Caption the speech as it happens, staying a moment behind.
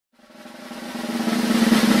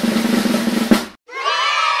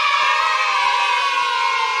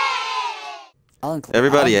I'll include.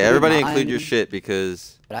 Everybody mine, include your shit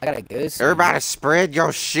because. But I gotta go soon. Everybody spread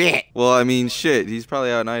your shit. Well, I mean, shit. He's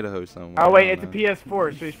probably out in Idaho somewhere. Oh wait, it's a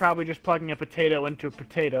PS4, so he's probably just plugging a potato into a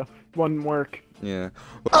potato. Wouldn't work. Yeah.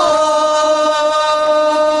 Oh!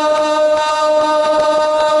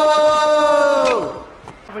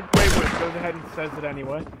 Like, wait, goes ahead and says it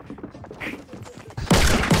anyway.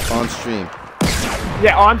 On stream.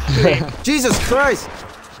 Yeah, on stream. Jesus Christ!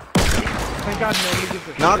 Thank God nobody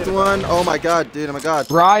gives a Knocked shit one. Oh my God, dude. Oh my God.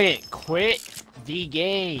 Bryant, quit the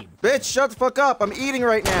game. Bitch, shut the fuck up. I'm eating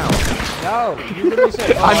right now. No, you literally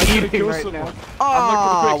said, I'm eating right now.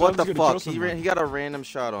 Oh, what the fuck? He got a random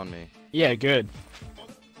shot on me. Yeah, good.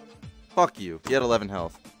 Fuck you. He had 11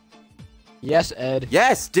 health. Yes, Ed.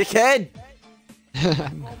 Yes, dickhead.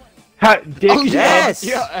 Dick. Oh, yes.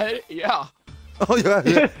 Yeah, Ed. Yeah. Oh yeah.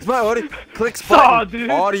 It's my audio. Clicks Saw, button. dude.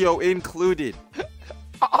 Audio included.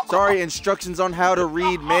 Sorry, instructions on how to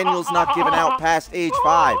read. Manuals not given out past age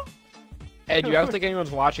 5. Ed, you don't think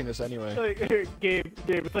anyone's watching this anyway? Like, Gabe,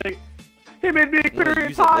 it's like, he made me We'll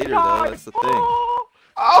experience use it later, though. That's the thing.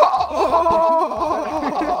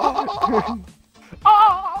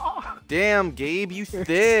 Damn, Gabe, you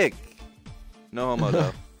thick. No homo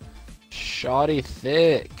though. Shoddy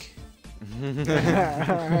thick.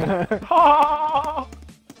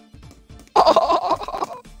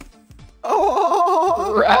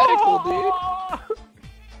 Radical, dude.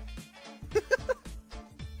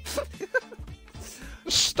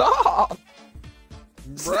 Stop.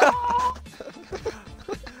 Bro.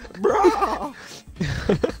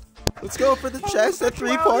 Let's go for the chest at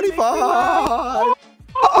 345.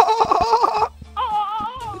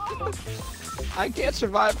 I can't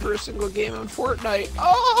survive for a single game on Fortnite.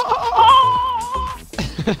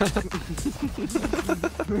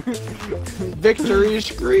 Victory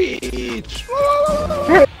screech!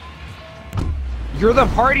 You're the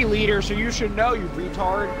party leader, so you should know, you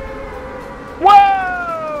retard.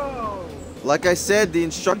 Whoa! Like I said, the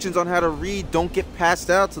instructions on how to read don't get passed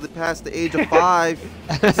out till they pass the age of 5.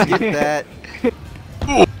 Skip that.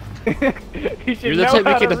 You're the type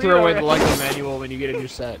of kid to throw away the Lego manual when you get a new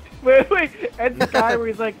set. Wait, Ed's the guy where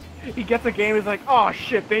he's like, he gets a game, he's like, oh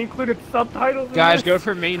shit, they included subtitles in Guys, this? go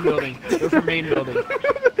for main building. Go for main building.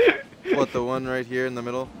 What, the one right here in the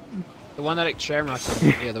middle? The one that Shamrock's in.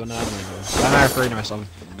 Yeah, the one that I'm in. I'm not referring to myself.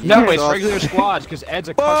 No, it's regular squads, because Ed's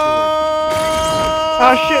a customer.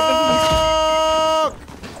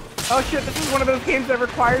 Oh shit, this is one of those games that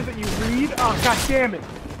requires that you read? Oh god damn it.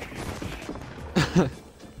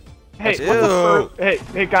 Hey,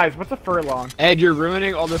 hey guys, what's a furlong? Ed, you're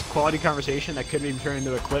ruining all this quality conversation that could be turned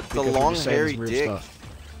into a clip. The long hairy dick. Stuff.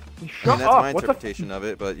 Shut That's up. my interpretation of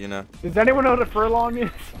it, but you know. Does anyone know what a furlong is?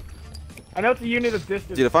 I know it's a unit of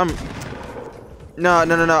distance. Dude, if I'm... No,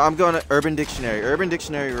 I'm going to Urban Dictionary. Urban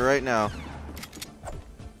Dictionary right now.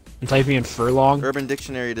 I'm typing in furlong. Urban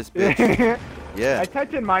Dictionary this bitch. Yeah. I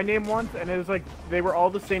typed in my name once, and it was like, they were all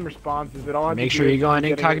the same responses. It all had Make to sure do you go on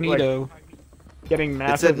with incognito. Getting It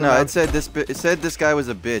massive. said this guy was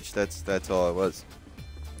a bitch. That's all it was.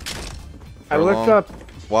 I looked up.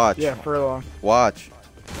 Watch. Yeah, furlong. Watch.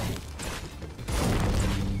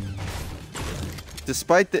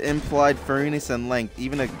 Despite the implied furriness and length,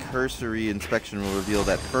 even a cursory inspection will reveal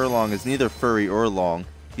that furlong is neither furry or long.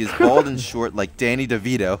 He is bald and short like Danny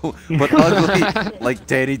DeVito, but ugly like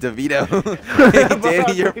Danny DeVito. Hey,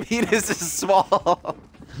 Danny, your penis is small.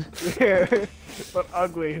 Yeah, but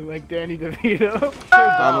ugly like Danny DeVito.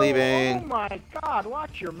 I'm leaving. Oh my god,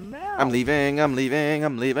 watch your mouth. I'm leaving. We're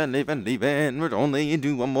only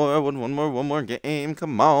do one more game.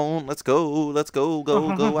 Come on, let's go. I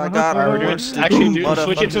got We're doing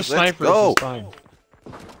switch into sniper. Go.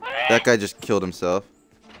 That guy just killed himself.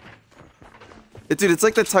 Dude, it's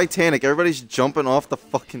like the Titanic. Everybody's jumping off the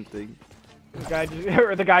fucking thing.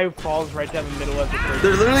 The guy who falls right down the middle of the bridge.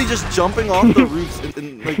 They're literally just jumping off the roofs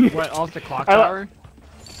and like. What, off the clock tower?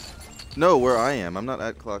 No, where I am. I'm not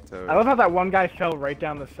at clock tower. I love how that one guy fell right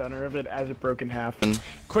down the center of it as it broke in half.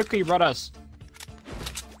 Quickly, run us.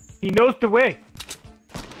 He knows the way.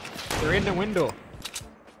 They're in the window.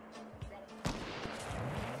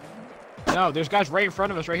 No, there's guys right in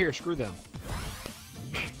front of us right here. Screw them.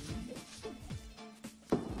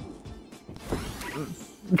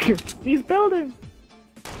 He's building.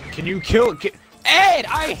 Can you kill? Ed,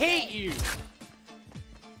 I hate you.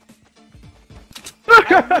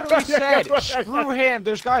 I literally said, screw him.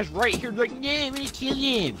 There's guys right here. Like, yeah, I'm gonna kill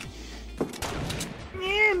him.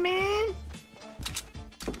 Yeah, man.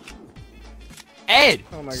 Ed,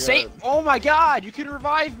 oh my say, god. Oh my god, you can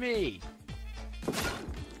revive me.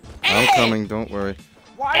 I'm coming. Don't worry.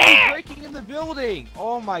 Why are you breaking in the building?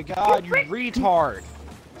 Oh my god, you retard.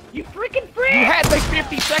 You freaking freak! You had like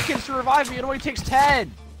 50 seconds to revive me. It only takes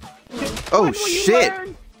 10. Oh When will you shit!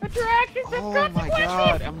 learn that your actions have Oh my consequences?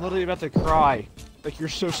 god, I'm literally about to cry. Like, you're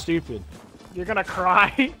so stupid. You're gonna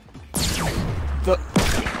cry.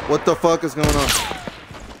 What the fuck is going on?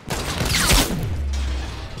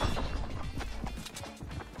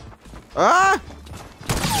 Ah!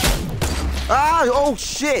 Ah! Oh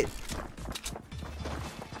shit!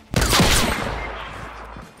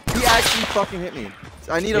 He actually fucking hit me.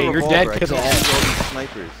 I need a Hey, you're revolver. dead I 'cause can't of use all these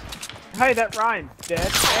snipers. Hey, that rhymes.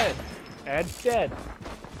 Dead, dead. Ed's dead.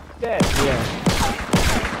 Dead. Yeah.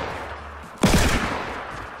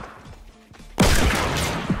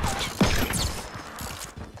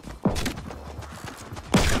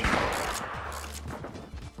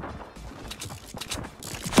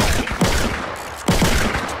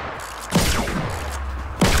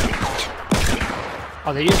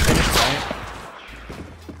 Oh, they just finished, right?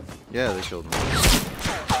 Yeah, they killed me.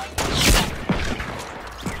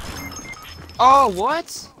 Oh,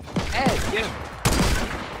 what? Ed, get him.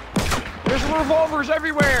 There's revolvers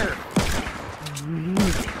everywhere!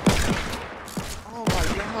 Oh my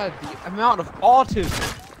god, the amount of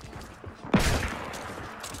autism.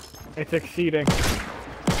 It's exceeding.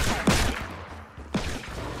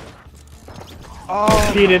 Oh,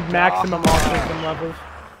 Exceeded maximum autism levels.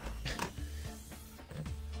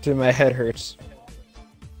 Dude, my head hurts.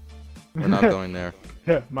 We're not going there.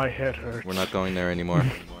 My head hurts. We're not going there anymore.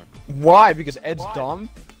 Why? Because Ed's dumb?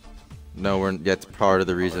 No, that's part of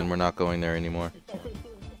the reason we're not going there anymore.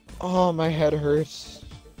 Oh, my head hurts.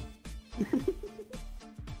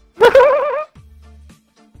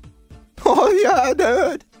 Oh yeah,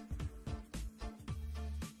 dude.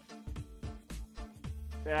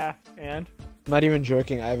 Yeah, and? I'm not even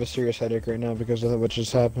joking, I have a serious headache right now because of what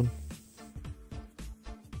just happened.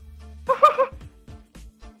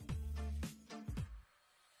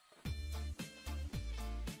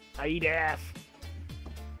 I eat ass.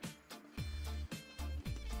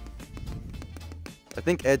 I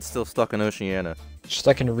think Ed's still stuck in Oceania.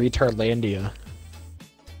 Stuck in Retardlandia.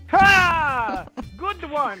 Ha! Good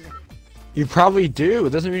one! You probably do.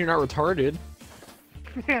 It doesn't mean you're not retarded.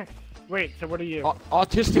 Wait, so what are you?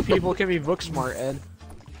 Autistic people can be book smart, Ed.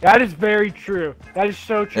 That is very true. That is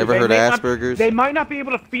so true. Ever heard may of not- Asperger's? They might not be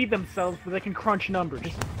able to feed themselves, but they can crunch numbers.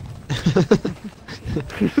 How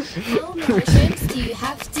mushrooms do you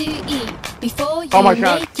have to eat before you Oh my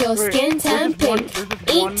God. make your Wait, skin turn there's pink?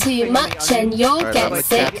 just one Eat thing too on the much onion. and you'll Alright, I'm get like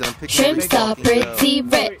sick. Captain, I'm picking Shrimps every are fucking pretty dough.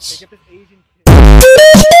 Wait, rich. they get this Asian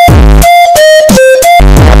kid.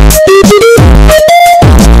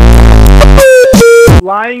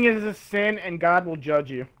 Lying is a sin, and God will judge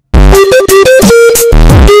you.